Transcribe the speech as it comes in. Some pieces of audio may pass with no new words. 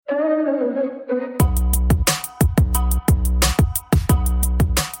You're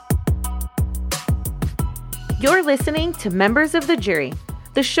listening to Members of the Jury,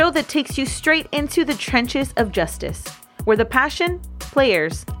 the show that takes you straight into the trenches of justice, where the passion,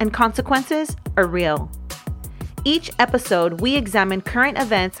 players, and consequences are real. Each episode, we examine current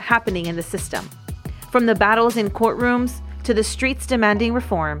events happening in the system. From the battles in courtrooms to the streets demanding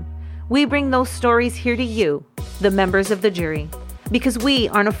reform, we bring those stories here to you, the members of the jury, because we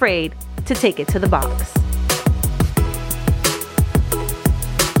aren't afraid to take it to the box.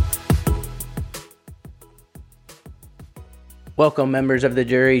 Welcome, members of the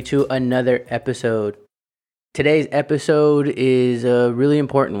jury, to another episode. Today's episode is a really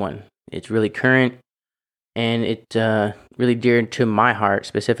important one. It's really current, and it's really dear to my heart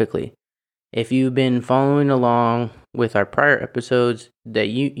specifically. If you've been following along with our prior episodes, that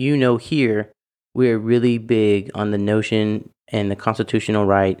you know here, we're really big on the notion and the constitutional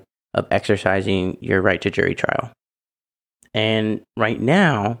right of exercising your right to jury trial. And right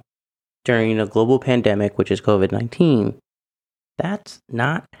now, during a global pandemic, which is COVID-19, that's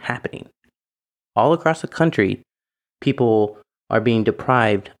not happening. All across the country, people are being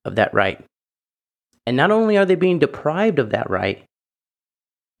deprived of that right. And not only are they being deprived of that right,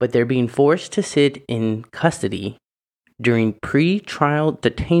 but they're being forced to sit in custody during pre-trial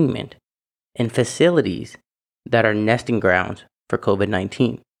detainment in facilities that are nesting grounds for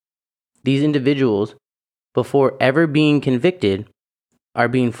COVID-19. These individuals, before ever being convicted, are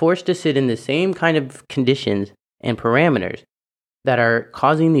being forced to sit in the same kind of conditions and parameters that are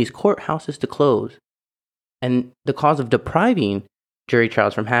causing these courthouses to close. And the cause of depriving jury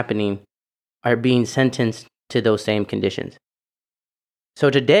trials from happening are being sentenced to those same conditions.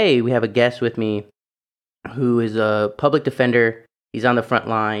 So today we have a guest with me who is a public defender. He's on the front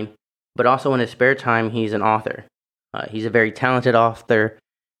line, but also in his spare time, he's an author. He's a very talented author.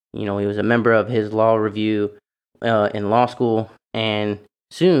 You know, he was a member of his law review in law school, and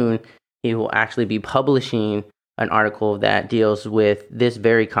soon he will actually be publishing an article that deals with this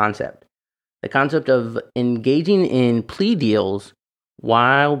very concept. The concept of engaging in plea deals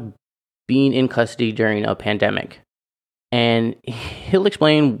while being in custody during a pandemic. And he'll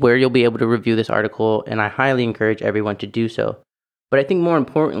explain where you'll be able to review this article, and I highly encourage everyone to do so. But I think more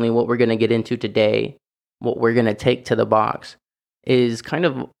importantly, what we're going to get into today, what we're going to take to the box, is kind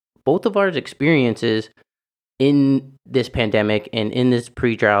of both of our experiences in this pandemic and in this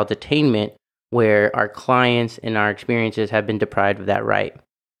pre-trial detainment where our clients and our experiences have been deprived of that right.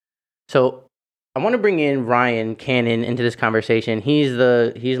 So I want to bring in Ryan Cannon into this conversation.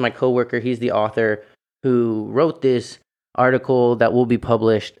 He's my coworker. He's the author who wrote this article that will be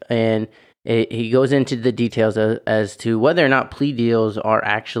published, and he goes into the details as to whether or not plea deals are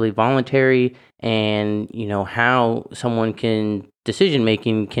actually voluntary, and how someone decision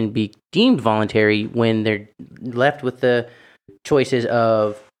making can be deemed voluntary when they're left with the choices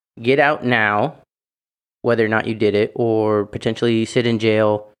of get out now, whether or not you did it, or potentially sit in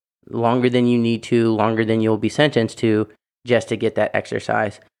jail longer than you need to, longer than you'll be sentenced to, just to get that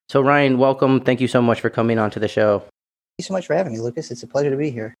exercise. So Ryan, welcome. Thank you so much for coming onto the show. Thank you so much for having me, Lucas. It's a pleasure to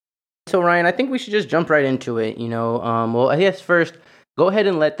be here. So Ryan, I think we should just jump right into it. Well, I guess first, go ahead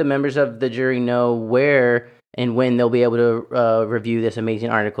and let the members of the jury know where and when they'll be able to review this amazing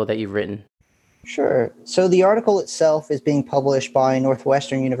article that you've written. Sure. So the article itself is being published by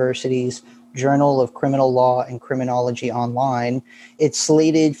Northwestern University's Journal of Criminal Law and Criminology Online. It's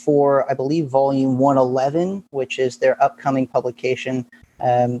slated for, I believe, volume 111, which is their upcoming publication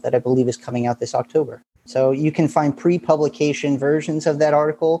that I believe is coming out this October. So you can find pre-publication versions of that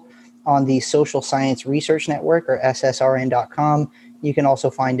article on the Social Science Research Network, or SSRN.com. You can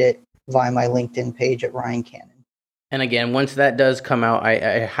also find it via my LinkedIn page at Ryan Cannon. And again, once that does come out,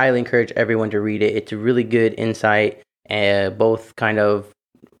 I highly encourage everyone to read it. It's a really good insight, both kind of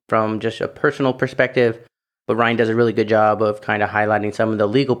from just a personal perspective, but Ryan does a really good job of kind of highlighting some of the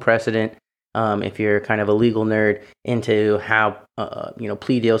legal precedent, if you're kind of a legal nerd, into how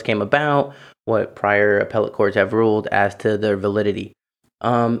plea deals came about, what prior appellate courts have ruled as to their validity.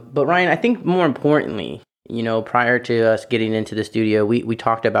 But Ryan, I think more importantly, prior to us getting into the studio, we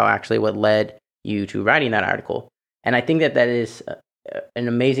talked about actually what led you to writing that article. And I think that is an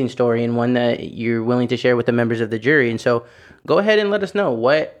amazing story, and one that you're willing to share with the members of the jury. And so go ahead and let us know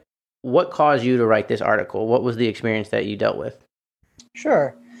what caused you to write this article. What was the experience that you dealt with?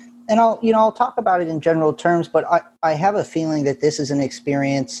 Sure. And I'll talk about it in general terms, but I have a feeling that this is an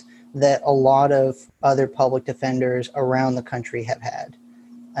experience that a lot of other public defenders around the country have had,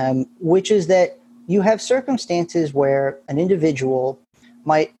 which is that you have circumstances where an individual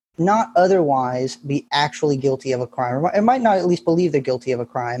might not otherwise be actually guilty of a crime, or might not at least believe they're guilty of a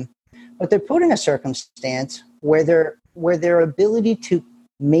crime, but they're put in a circumstance where their ability to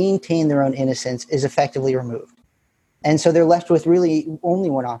maintain their own innocence is effectively removed. And so they're left with really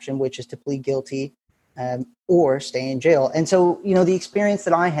only one option, which is to plead guilty or stay in jail. And so, the experience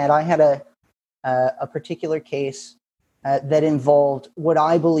that I had a particular case that involved what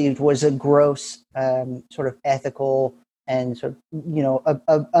I believed was a gross sort of ethical and sort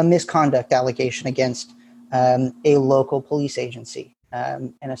of, a misconduct allegation against a local police agency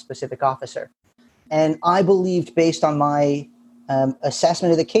and a specific officer. And I believed, based on my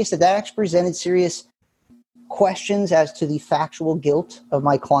assessment of the case, that actually presented serious questions as to the factual guilt of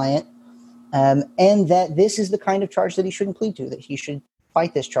my client, and that this is the kind of charge that he shouldn't plead to, that he should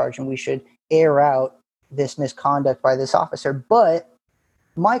fight this charge and we should air out this misconduct by this officer. But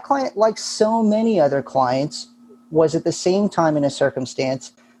my client, like so many other clients, was at the same time in a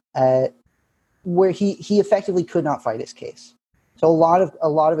circumstance where he effectively could not fight his case. So a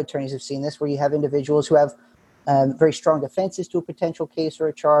lot of attorneys have seen this, where you have individuals who have very strong defenses to a potential case or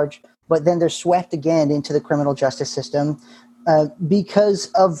a charge, but then they're swept again into the criminal justice system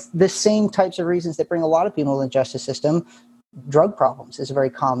because of the same types of reasons that bring a lot of people in the justice system. Drug problems is a very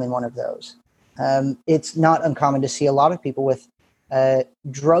common one of those. It's not uncommon to see a lot of people with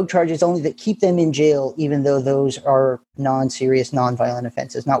drug charges only that keep them in jail, even though those are non-serious, non-violent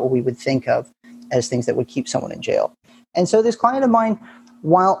offenses, not what we would think of as things that would keep someone in jail. And so this client of mine,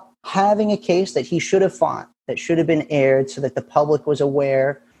 while having a case that he should have fought, that should have been aired so that the public was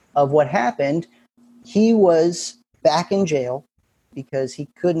aware of what happened, he was back in jail because he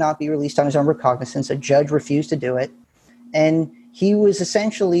could not be released on his own recognizance. A judge refused to do it. And he was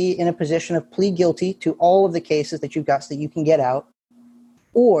essentially in a position of plead guilty to all of the cases that you've got so that you can get out,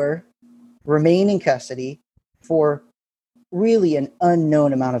 or remain in custody for really an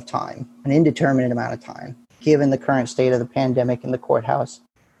unknown amount of time, an indeterminate amount of time, given the current state of the pandemic in the courthouse.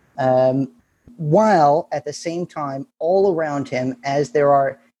 While at the same time, all around him, as there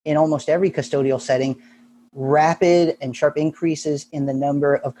are in almost every custodial setting, rapid and sharp increases in the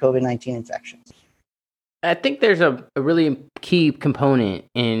number of COVID-19 infections. I think there's a really key component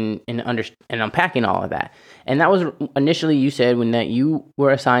in unpacking all of that. And that was initially you said when that you were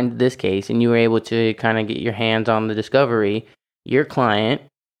assigned this case and you were able to kind of get your hands on the discovery, your client,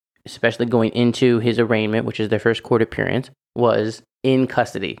 especially going into his arraignment, which is their first court appearance, was in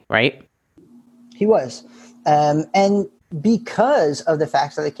custody, right? He was. And because of the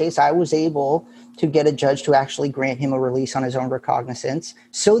facts of the case, I was able to get a judge to actually grant him a release on his own recognizance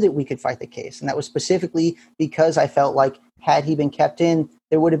so that we could fight the case. And that was specifically because I felt like had he been kept in,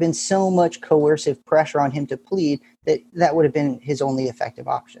 there would have been so much coercive pressure on him to plead that would have been his only effective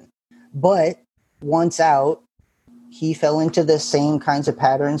option. But once out, he fell into the same kinds of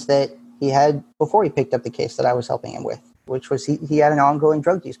patterns that he had before he picked up the case that I was helping him with, which was he had an ongoing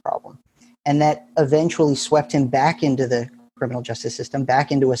drug use problem. And that eventually swept him back into the criminal justice system,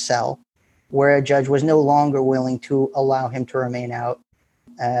 back into a cell where a judge was no longer willing to allow him to remain out.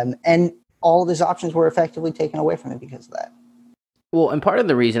 And all of his options were effectively taken away from him because of that. Well, and part of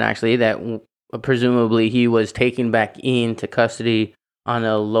the reason actually that presumably he was taken back into custody on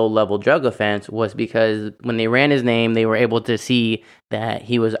a low-level drug offense was because when they ran his name, they were able to see that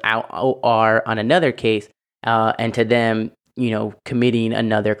he was out OR on another case, and to them, committing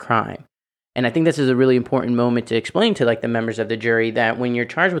another crime. And I think this is a really important moment to explain to the members of the jury that when you're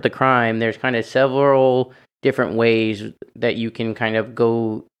charged with a crime, there's kind of several different ways that you can kind of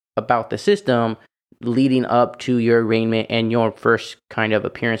go about the system leading up to your arraignment and your first kind of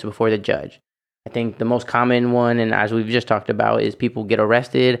appearance before the judge. I think the most common one, and as we've just talked about, is people get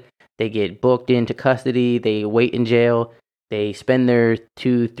arrested, they get booked into custody, they wait in jail, they spend their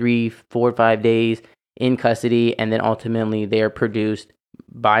 2, 3, 4, 5 days in custody, and then ultimately they are produced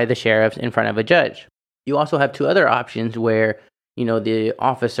by the sheriffs in front of a judge. You also have two other options where, the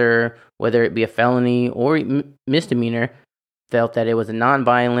officer, whether it be a felony or misdemeanor, felt that it was a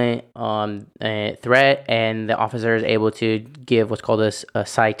nonviolent threat, and the officer is able to give what's called a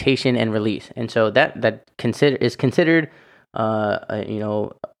citation and release. And so that is considered,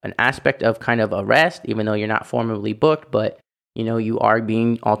 an aspect of kind of arrest, even though you're not formally booked, but you are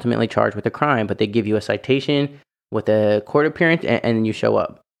being ultimately charged with a crime. But they give you a citation with a court appearance, and you show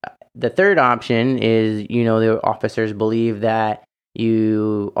up. The third option is, the officers believe that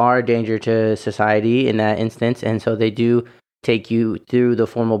you are a danger to society in that instance, and so they do take you through the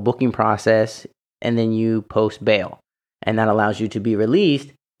formal booking process, and then you post bail. And that allows you to be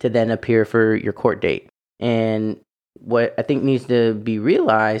released to then appear for your court date. And what I think needs to be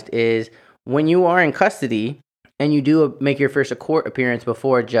realized is when you are in custody and you do make your first court appearance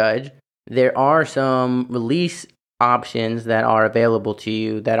before a judge, there are some release options that are available to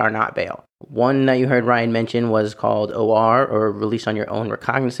you that are not bail. One that you heard Ryan mention was called OR, or release on your own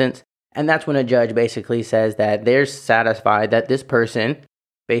recognizance. And that's when a judge basically says that they're satisfied that this person,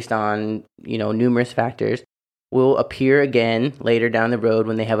 based on, numerous factors, will appear again later down the road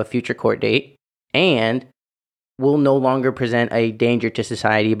when they have a future court date, and will no longer present a danger to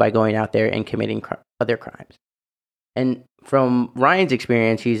society by going out there and committing other crimes. And from Ryan's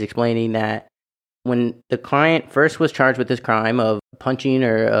experience, he's explaining that when the client first was charged with this crime of punching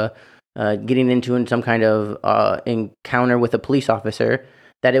or getting into some kind of encounter with a police officer,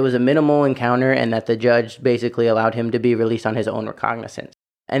 that it was a minimal encounter and that the judge basically allowed him to be released on his own recognizance.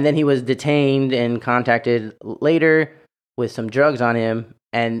 And then he was detained and contacted later with some drugs on him,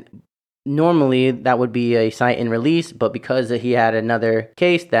 and normally that would be a cite and release, but because he had another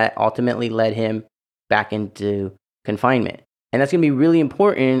case, that ultimately led him back into confinement. And that's going to be really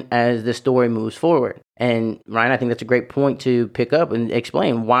important as the story moves forward. And Ryan, I think that's a great point to pick up and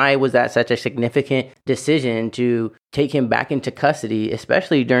explain. Why was that such a significant decision to take him back into custody,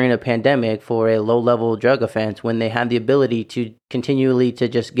 especially during a pandemic, for a low-level drug offense, when they had the ability to continually to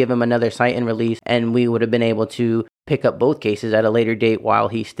just give him another cite and release, and we would have been able to pick up both cases at a later date while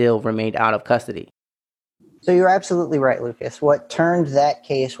he still remained out of custody? So you're absolutely right, Lucas. What turned that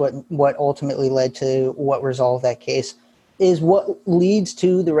case, what ultimately led to what resolved that case, is what leads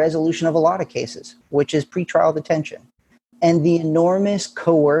to the resolution of a lot of cases, which is pretrial detention, and the enormous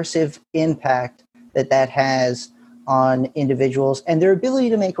coercive impact that has on individuals and their ability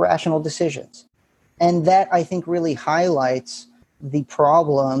to make rational decisions. And that, I think, really highlights the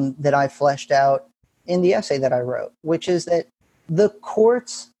problem that I fleshed out in the essay that I wrote, which is that the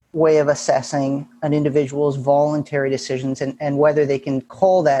court's way of assessing an individual's voluntary decisions and whether they can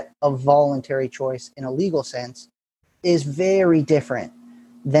call that a voluntary choice in a legal sense is very different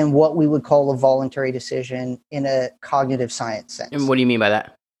than what we would call a voluntary decision in a cognitive science sense. And what do you mean by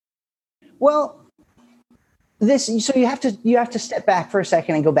that? Well, so you have to step back for a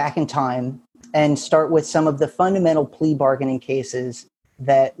second and go back in time and start with some of the fundamental plea bargaining cases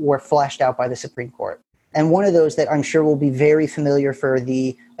that were fleshed out by the Supreme Court. And one of those that I'm sure will be very familiar for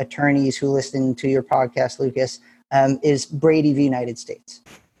the attorneys who listen to your podcast, Lucas, is Brady v. United States.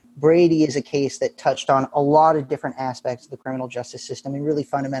 Brady is a case that touched on a lot of different aspects of the criminal justice system in really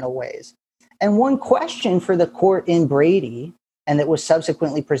fundamental ways. And one question for the court in Brady, and that was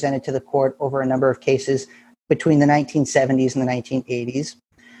subsequently presented to the court over a number of cases between the 1970s and the 1980s,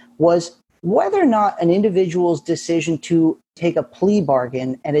 was whether or not an individual's decision to take a plea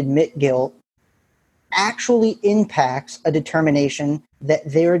bargain and admit guilt actually impacts a determination that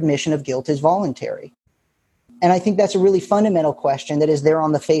their admission of guilt is voluntary. And I think that's a really fundamental question that is there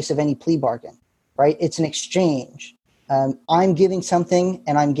on the face of any plea bargain, right? It's an exchange. I'm giving something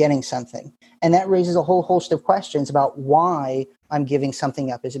and I'm getting something. And that raises a whole host of questions about why I'm giving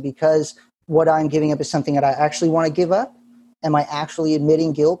something up. Is it because what I'm giving up is something that I actually want to give up? Am I actually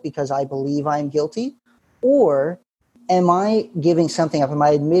admitting guilt because I believe I'm guilty? Or am I giving something up? Am I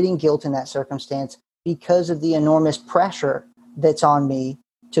admitting guilt in that circumstance because of the enormous pressure that's on me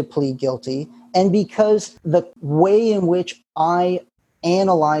to plead guilty? And because the way in which I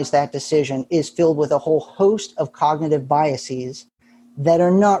analyze that decision is filled with a whole host of cognitive biases that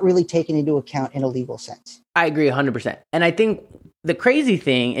are not really taken into account in a legal sense. I agree 100%. And I think the crazy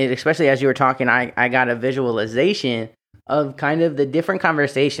thing is, especially as you were talking, I got a visualization of kind of the different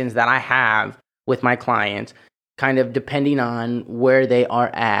conversations that I have with my clients, kind of depending on where they are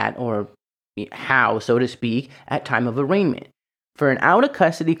at or how, so to speak, at time of arraignment. For an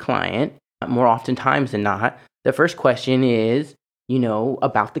out-of-custody client, more oftentimes than not, the first question is,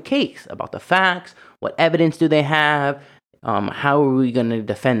 about the case, about the facts, what evidence do they have, how are we going to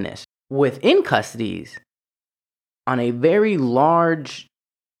defend this? Within custodies, on a very large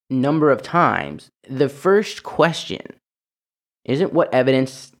number of times, the first question isn't what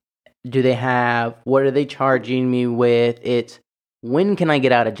evidence do they have, what are they charging me with, it's when can I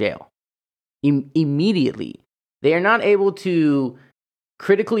get out of jail? Immediately. They are not able to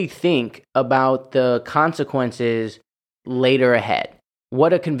critically think about the consequences later ahead,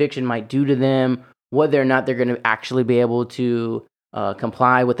 what a conviction might do to them, whether or not they're going to actually be able to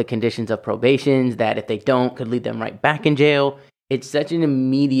comply with the conditions of probation, that if they don't, could lead them right back in jail. It's such an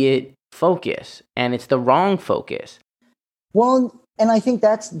immediate focus, and it's the wrong focus. Well, and I think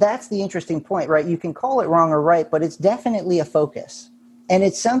that's the interesting point, right? You can call it wrong or right, but it's definitely a focus. And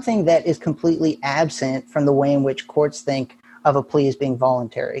it's something that is completely absent from the way in which courts think of a plea as being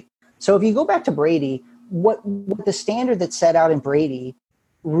voluntary. So if you go back to Brady, what the standard that's set out in Brady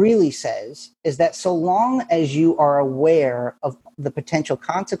really says is that so long as you are aware of the potential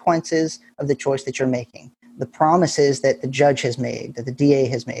consequences of the choice that you're making, the promises that the judge has made, that the DA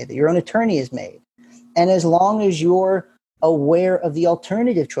has made, that your own attorney has made. And as long as you're aware of the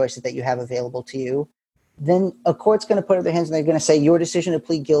alternative choices that you have available to you, then a court's going to put up their hands and they're going to say your decision to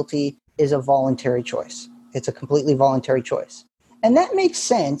plead guilty is a voluntary choice. It's a completely voluntary choice. And that makes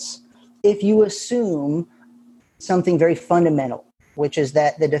sense if you assume something very fundamental, which is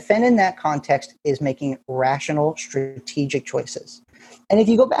that the defendant in that context is making rational, strategic choices. And if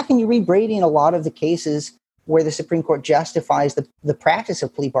you go back and you read Brady in a lot of the cases where the Supreme Court justifies the practice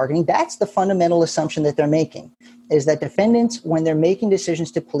of plea bargaining, that's the fundamental assumption that they're making, is that defendants, when they're making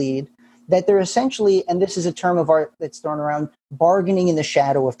decisions to plead, that they're essentially, and this is a term of art that's thrown around, bargaining in the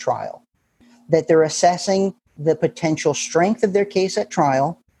shadow of trial, that they're assessing the potential strength of their case at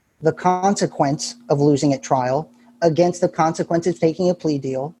trial, the consequence of losing at trial, against the consequence of taking a plea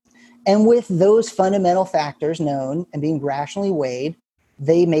deal. And with those fundamental factors known and being rationally weighed,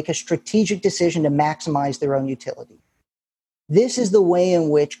 they make a strategic decision to maximize their own utility. This is the way in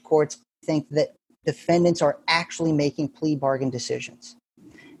which courts think that defendants are actually making plea bargain decisions.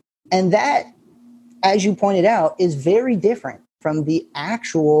 And that, as you pointed out, is very different from the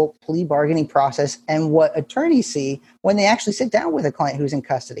actual plea bargaining process and what attorneys see when they actually sit down with a client who's in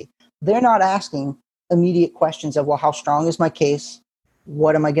custody. They're not asking immediate questions of, well, how strong is my case?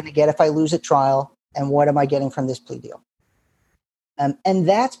 What am I going to get if I lose at trial? And what am I getting from this plea deal? And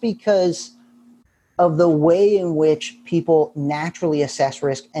that's because of the way in which people naturally assess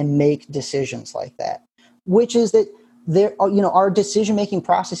risk and make decisions like that, which is that our decision-making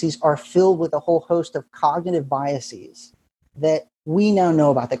processes are filled with a whole host of cognitive biases that we now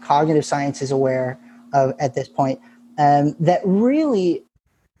know about, that cognitive science is aware of at this point, that really,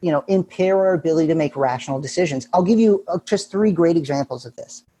 impair our ability to make rational decisions. I'll give you just 3 great examples of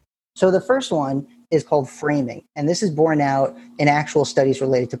this. So the first one is called framing, and this is borne out in actual studies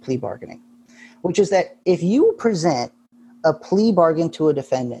related to plea bargaining, which is that if you present a plea bargain to a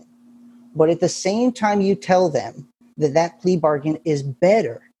defendant, but at the same time you tell them that that plea bargain is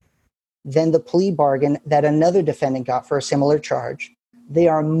better than the plea bargain that another defendant got for a similar charge, they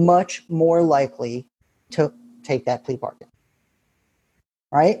are much more likely to take that plea bargain,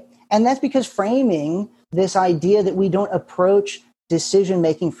 right? And that's because framing, this idea that we don't approach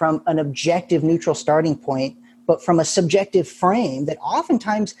decision-making from an objective neutral starting point, but from a subjective frame that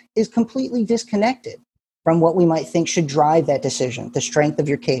oftentimes is completely disconnected from what we might think should drive that decision, the strength of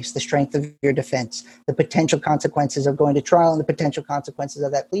your case, the strength of your defense, the potential consequences of going to trial and the potential consequences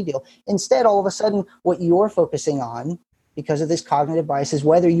of that plea deal. Instead, all of a sudden, what you're focusing on, because of this cognitive bias, is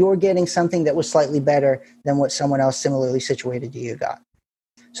whether you're getting something that was slightly better than what someone else similarly situated to you got.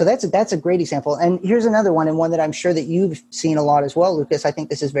 So that's a great example. And here's another one, and one that I'm sure that you've seen a lot as well, Lucas. I think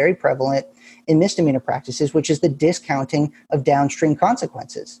this is very prevalent in misdemeanor practices, which is the discounting of downstream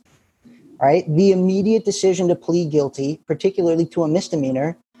consequences, right? The immediate decision to plead guilty, particularly to a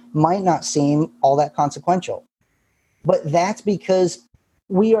misdemeanor, might not seem all that consequential. But that's because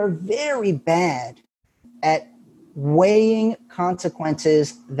we are very bad at weighing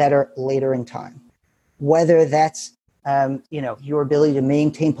consequences that are later in time, whether that's your ability to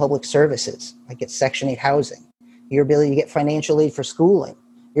maintain public services, like get Section 8 housing, your ability to get financial aid for schooling,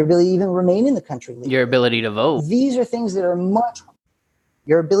 your ability to even remain in the country legally. Your ability to vote. These are things that are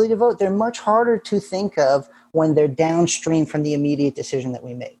your ability to vote, they're much harder to think of when they're downstream from the immediate decision that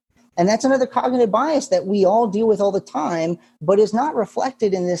we make. And that's another cognitive bias that we all deal with all the time, but is not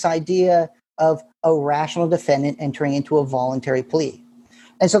reflected in this idea of a rational defendant entering into a voluntary plea.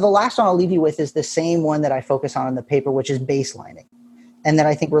 And so the last one I'll leave you with is the same one that I focus on in the paper, which is baselining, and that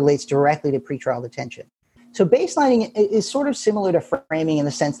I think relates directly to pretrial detention. So baselining is sort of similar to framing in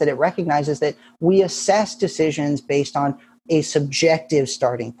the sense that it recognizes that we assess decisions based on a subjective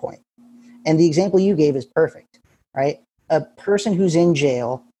starting point. And the example you gave is perfect, right? A person who's in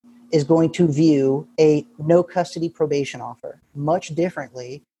jail is going to view a no custody probation offer much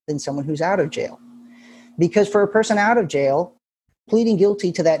differently than someone who's out of jail. Because for a person out of jail, pleading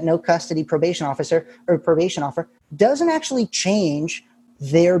guilty to that no custody probation offer doesn't actually change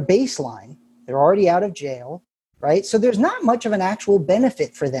their baseline. They're already out of jail, right? So there's not much of an actual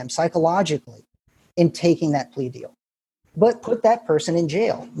benefit for them psychologically in taking that plea deal. But put that person in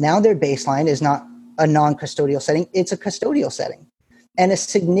jail. Now their baseline is not a non-custodial setting, it's a custodial setting. And a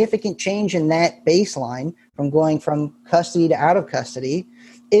significant change in that baseline from going from custody to out of custody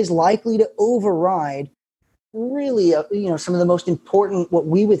is likely to override really, some of the most important, what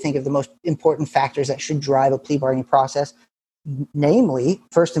we would think of the most important factors that should drive a plea bargaining process, namely,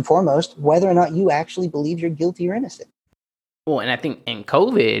 first and foremost, whether or not you actually believe you're guilty or innocent. Well, and I think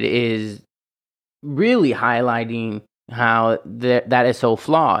COVID is really highlighting how that is so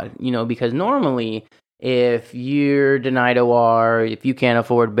flawed, because normally if you're denied OR, if you can't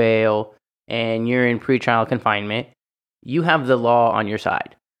afford bail, and you're in pretrial confinement, you have the law on your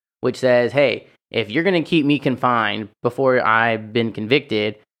side, which says, hey, if you're going to keep me confined before I've been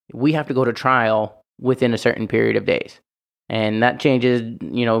convicted, we have to go to trial within a certain period of days. And that changes,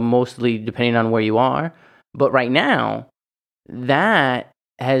 mostly depending on where you are. But right now, that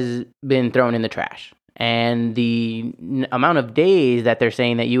has been thrown in the trash. And the amount of days that they're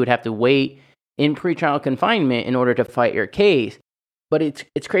saying that you would have to wait in pretrial confinement in order to fight your case. But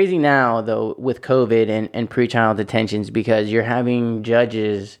it's crazy now, though, with COVID and pretrial detentions, because you're having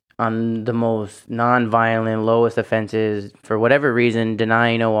judges on the most nonviolent, lowest offenses, for whatever reason,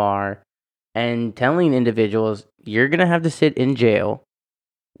 denying OR and telling individuals, you're going to have to sit in jail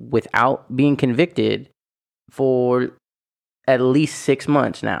without being convicted for at least 6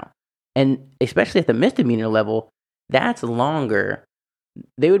 months now. And especially at the misdemeanor level, that's longer.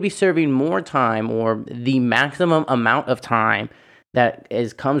 They would be serving more time, or the maximum amount of time that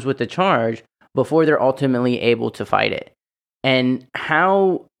comes with the charge, before they're ultimately able to fight it. And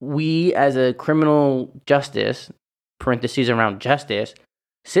how we as a criminal justice, parentheses around justice,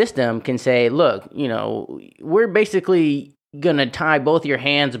 system can say, look, we're basically going to tie both your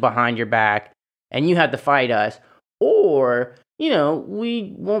hands behind your back and you have to fight us, or,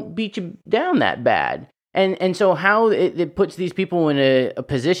 we won't beat you down that bad. And so how it puts these people in a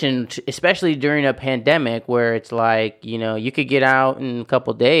position, especially during a pandemic, where it's like, you could get out in a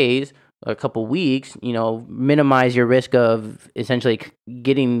couple days or a couple weeks, minimize your risk of essentially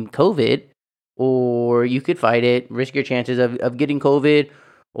getting COVID, or you could fight it, risk your chances of getting COVID,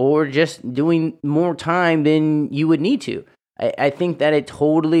 or just doing more time than you would need to. I think that it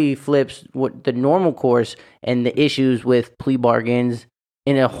totally flips what the normal course and the issues with plea bargains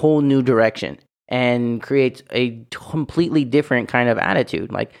in a whole new direction, and creates a completely different kind of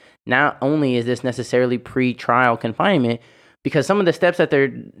attitude. Like, not only is this necessarily pre-trial confinement, because some of the steps that they're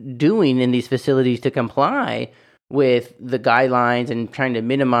doing in these facilities to comply with the guidelines and trying to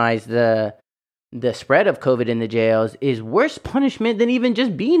minimize the spread of COVID in the jails is worse punishment than even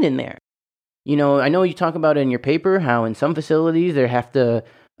just being in there. I know you talk about it in your paper, how in some facilities they have to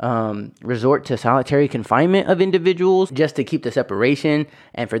resort to solitary confinement of individuals just to keep the separation.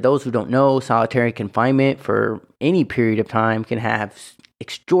 And for those who don't know, solitary confinement for any period of time can have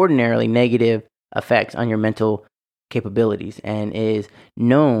extraordinarily negative effects on your mental capabilities, and is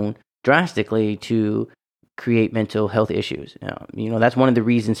known drastically to create mental health issues. That's one of the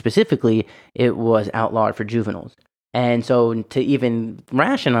reasons specifically it was outlawed for juveniles. And so to even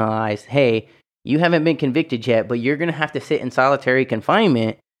rationalize, hey, you haven't been convicted yet, but you're going to have to sit in solitary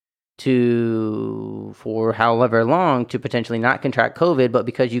confinement for however long to potentially not contract COVID, but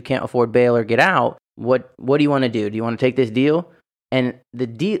because you can't afford bail or get out, what do you want to do? Do you want to take this deal? And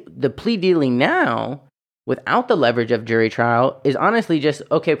the plea dealing now, without the leverage of jury trial, is honestly just,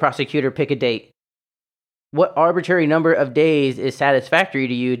 okay, prosecutor, pick a date. What arbitrary number of days is satisfactory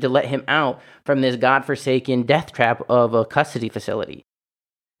to you to let him out from this godforsaken death trap of a custody facility?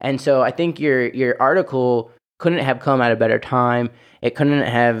 And so I think your article couldn't have come at a better time. It couldn't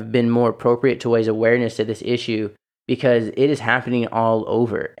have been more appropriate to raise awareness to this issue, because it is happening all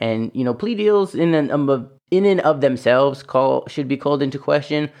over. And, plea deals in and of themselves should be called into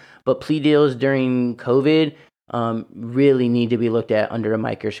question, but plea deals during COVID really need to be looked at under a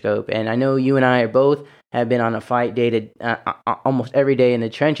microscope. And I know you and I have been on a fight almost every day in the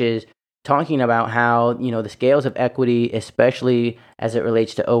trenches, talking about how, the scales of equity, especially as it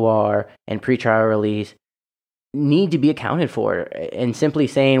relates to OR and pretrial release, need to be accounted for. And simply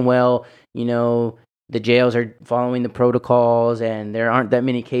saying, well, the jails are following the protocols and there aren't that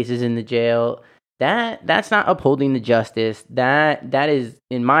many cases in the jail, that's not upholding the justice. That is,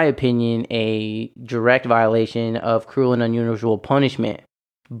 in my opinion, a direct violation of cruel and unusual punishment.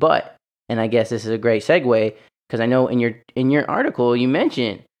 But, and I guess this is a great segue, because I know in your article you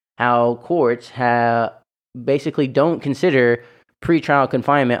mentioned how courts basically don't consider pretrial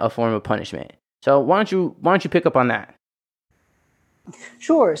confinement a form of punishment. So why don't you pick up on that?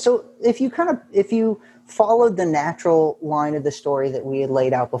 Sure. So if you followed the natural line of the story that we had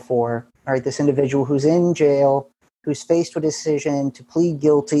laid out before, all right, this individual who's in jail, who's faced with a decision to plead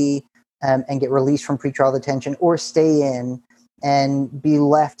guilty and get released from pretrial detention, or stay in and be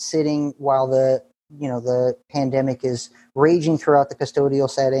left sitting while the pandemic is raging throughout the custodial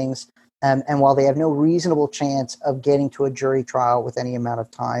settings, and while they have no reasonable chance of getting to a jury trial with any amount of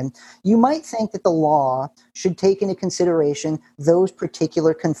time, you might think that the law should take into consideration those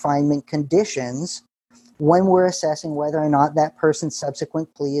particular confinement conditions when we're assessing whether or not that person's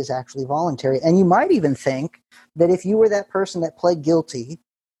subsequent plea is actually voluntary. And you might even think that if you were that person that pled guilty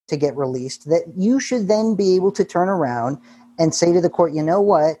to get released, that you should then be able to turn around and say to the court, you know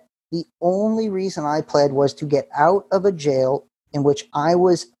what? The only reason I pled was to get out of a jail in which I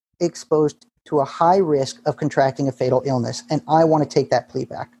was exposed to a high risk of contracting a fatal illness, and I want to take that plea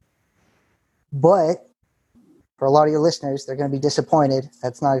back. But for a lot of your listeners, they're going to be disappointed.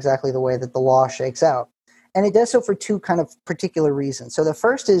 That's not exactly the way that the law shakes out. And it does so for two kind of particular reasons. So the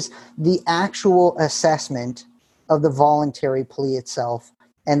first is the actual assessment of the voluntary plea itself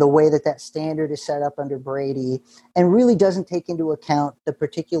and the way that that standard is set up under Brady, and really doesn't take into account the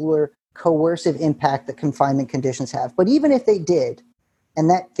particular coercive impact that confinement conditions have. But even if they did, and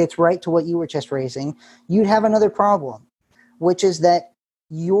that gets right to what you were just raising, you'd have another problem, which is that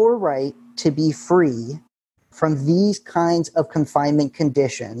your right to be free from these kinds of confinement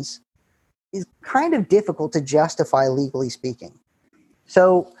conditions is kind of difficult to justify legally speaking.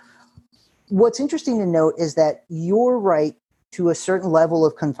 So what's interesting to note is that your right to a certain level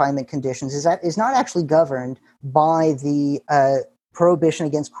of confinement conditions is not actually governed by the prohibition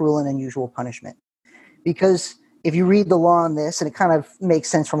against cruel and unusual punishment. Because if you read the law on this, and it kind of makes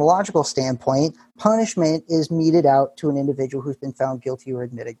sense from a logical standpoint, punishment is meted out to an individual who's been found guilty or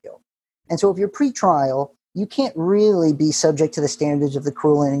admitted guilt. And so if you're pre-trial, you can't really be subject to the standards of the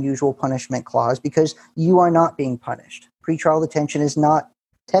cruel and unusual punishment clause because you are not being punished. Pre-trial detention is not,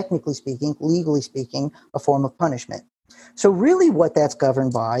 technically speaking, legally speaking, a form of punishment. So really what that's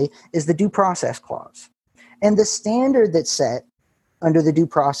governed by is the due process clause. And the standard that's set under the due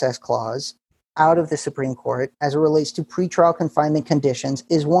process clause out of the Supreme Court as it relates to pretrial confinement conditions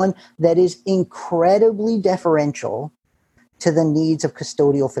is one that is incredibly deferential to the needs of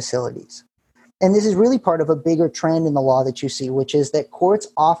custodial facilities. And this is really part of a bigger trend in the law that you see, which is that courts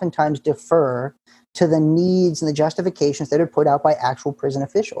oftentimes defer to the needs and the justifications that are put out by actual prison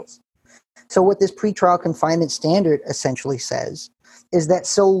officials. So what this pretrial confinement standard essentially says is that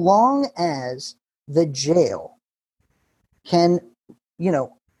so long as the jail can,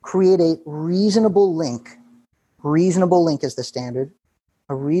 create a reasonable link is the standard,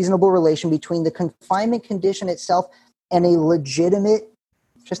 a reasonable relation between the confinement condition itself and a legitimate,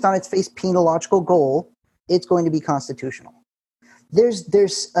 just on its face, penological goal, it's going to be constitutional.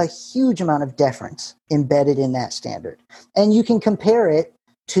 There's a huge amount of deference embedded in that standard. And you can compare it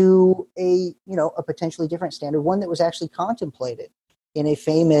to a potentially different standard, one that was actually contemplated in a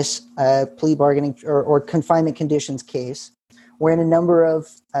famous plea bargaining or confinement conditions case, wherein a number of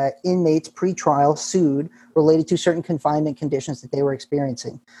inmates pre-trial sued related to certain confinement conditions that they were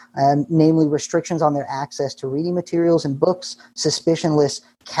experiencing, namely restrictions on their access to reading materials and books, suspicionless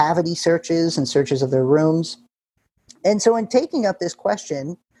cavity searches and searches of their rooms. And so in taking up this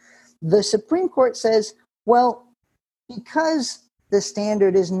question, the Supreme Court says, well, because the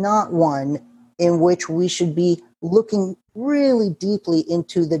standard is not one in which we should be looking really deeply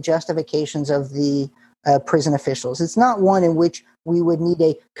into the justifications of the prison officials. It's not one in which we would need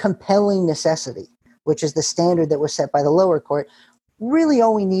a compelling necessity, which is the standard that was set by the lower court. Really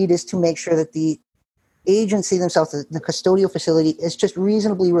all we need is to make sure that the agency themselves, the custodial facility, is just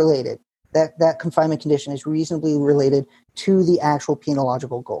reasonably related. That confinement condition is reasonably related to the actual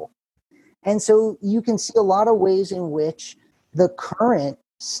penological goal. And so you can see a lot of ways in which the current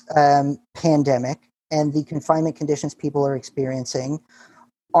pandemic and the confinement conditions people are experiencing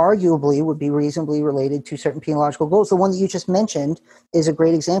arguably would be reasonably related to certain penological goals. The one that you just mentioned is a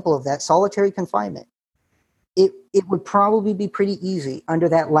great example of that, solitary confinement. It would probably be pretty easy under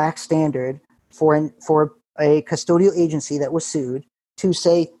that lax standard for a custodial agency that was sued to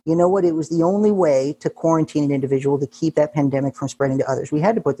say, you know what, it was the only way to quarantine an individual to keep that pandemic from spreading to others. We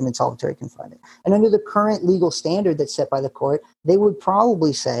had to put them in solitary confinement. And under the current legal standard that's set by the court, they would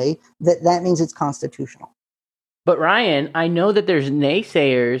probably say that that means it's constitutional. But Ryan, I know that there's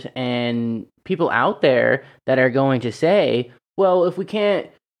naysayers and people out there that are going to say, well, if we can't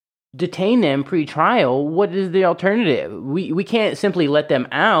detain them pre-trial, what is the alternative? We can't simply let them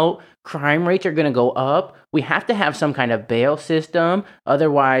out. Crime rates are going to go up. We have to have some kind of bail system.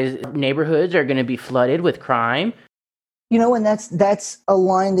 Otherwise, neighborhoods are going to be flooded with crime. And that's a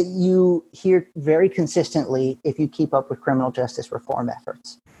line that you hear very consistently if you keep up with criminal justice reform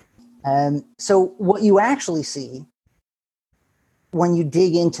efforts. So what you actually see when you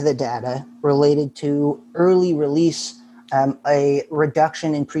dig into the data related to early release, a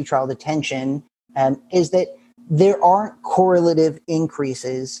reduction in pretrial detention, is that there aren't correlative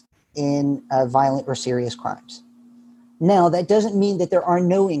increases in violent or serious crimes. Now, that doesn't mean that there are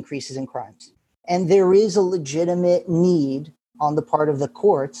no increases in crimes. And there is a legitimate need on the part of the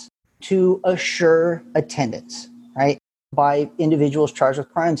courts to assure attendance, right, by individuals charged with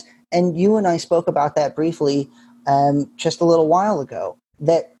crimes. And you and I spoke about that briefly just a little while ago,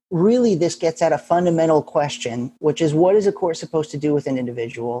 that really this gets at a fundamental question, which is, what is a court supposed to do with an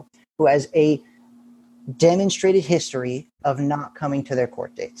individual who has a demonstrated history of not coming to their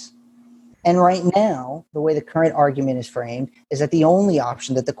court dates? And right now, the way the current argument is framed is that the only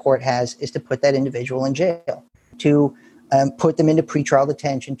option that the court has is to put that individual in jail, to put them into pretrial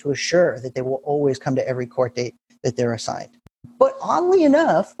detention, to assure that they will always come to every court date that they're assigned. But oddly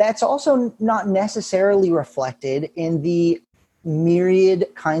enough, that's also not necessarily reflected in the myriad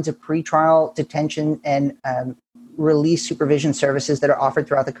kinds of pretrial detention and release supervision services that are offered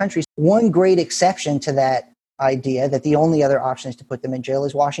throughout the country. One great exception to that idea that the only other option is to put them in jail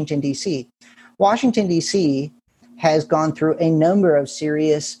is Washington, D.C. Washington, D.C. has gone through a number of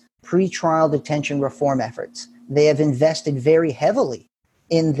serious pretrial detention reform efforts. They have invested very heavily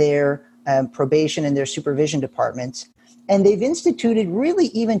in their probation and their supervision departments, and they've instituted really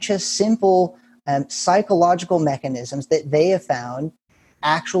even just simple psychological mechanisms that they have found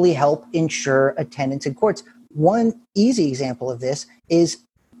actually help ensure attendance in courts. One easy example of this is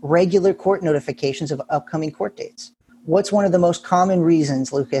regular court notifications of upcoming court dates. What's one of the most common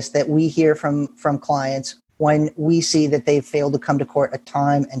reasons, Lucas, that we hear from clients when we see that they've failed to come to court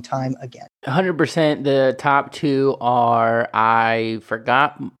time and time again? 100%. The top two are I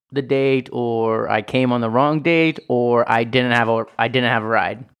forgot the date, or I came on the wrong date, or I didn't have a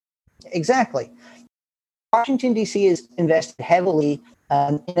ride. Exactly. Washington, D.C. has invested heavily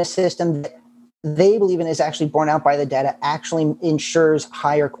in a system that they believe in is actually borne out by the data, actually ensures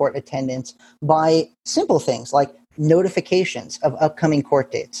higher court attendance by simple things like notifications of upcoming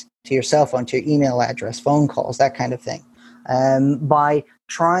court dates to your cell phone, to your email address, phone calls, that kind of thing. By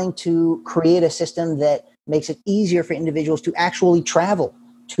trying to create a system that makes it easier for individuals to actually travel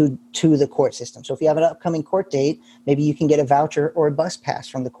to the court system. So if you have an upcoming court date, maybe you can get a voucher or a bus pass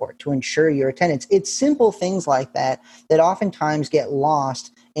from the court to ensure your attendance. It's simple things like that that oftentimes get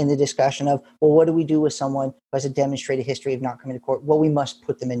lost in the discussion of, well, what do we do with someone who has a demonstrated history of not coming to court? Well, we must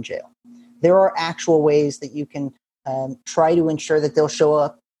put them in jail. There are actual ways that you can try to ensure that they'll show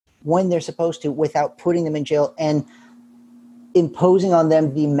up when they're supposed to without putting them in jail and imposing on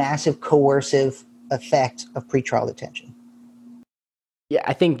them the massive coercive effect of pretrial detention. Yeah,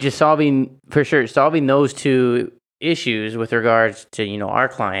 I think just solving those two issues with regards to, our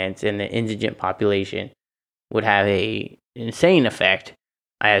clients and the indigent population would have a insane effect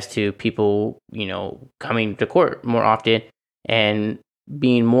as to people, coming to court more often and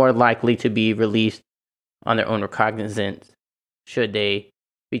being more likely to be released on their own recognizance should they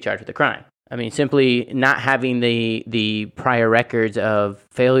be charged with a crime. I mean, simply not having the prior records of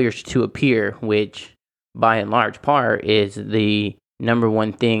failures to appear, which by and large part is the number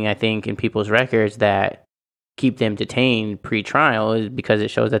one thing I think in people's records that keep them detained pre-trial, is because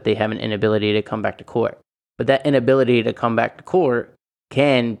it shows that they have an inability to come back to court. But that inability to come back to court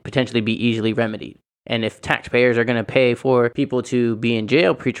can potentially be easily remedied. And if taxpayers are going to pay for people to be in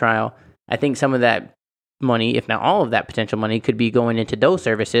jail pre-trial, I think some of that money, if not all of that potential money, could be going into those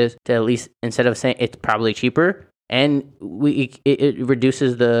services to at least, instead of saying it's probably cheaper, and it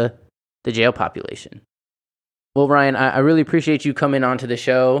reduces the jail population. Well, Ryan, I really appreciate you coming onto the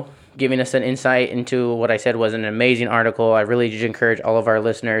show, giving us an insight into what I said was an amazing article. I really just encourage all of our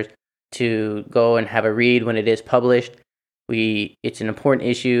listeners to go and have a read when it is published. It's an important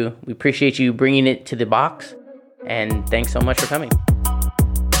issue. We appreciate you bringing it to the box, and thanks so much for coming.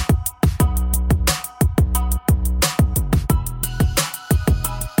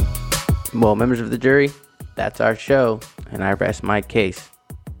 Well, members of the jury, that's our show, and I rest my case.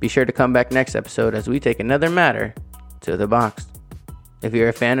 Be sure to come back next episode as we take another matter to the box. If you're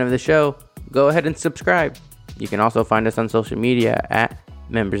a fan of the show, go ahead and subscribe. You can also find us on social media at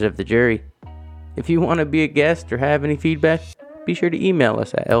Members of the Jury. If you want to be a guest or have any feedback, be sure to email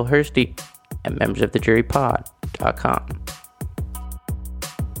us at lhursty@membersofthejurypod.com.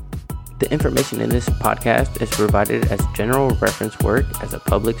 The information in this podcast is provided as general reference work as a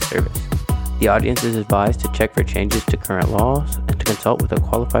public service. The audience is advised to check for changes to current laws and to consult with a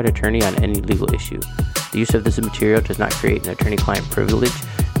qualified attorney on any legal issue. The use of this material does not create an attorney-client privilege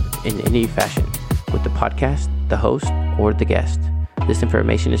in any fashion with the podcast, the host, or the guest. This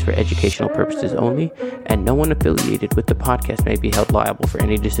information is for educational purposes only, and no one affiliated with the podcast may be held liable for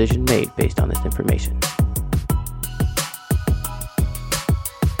any decision made based on this information.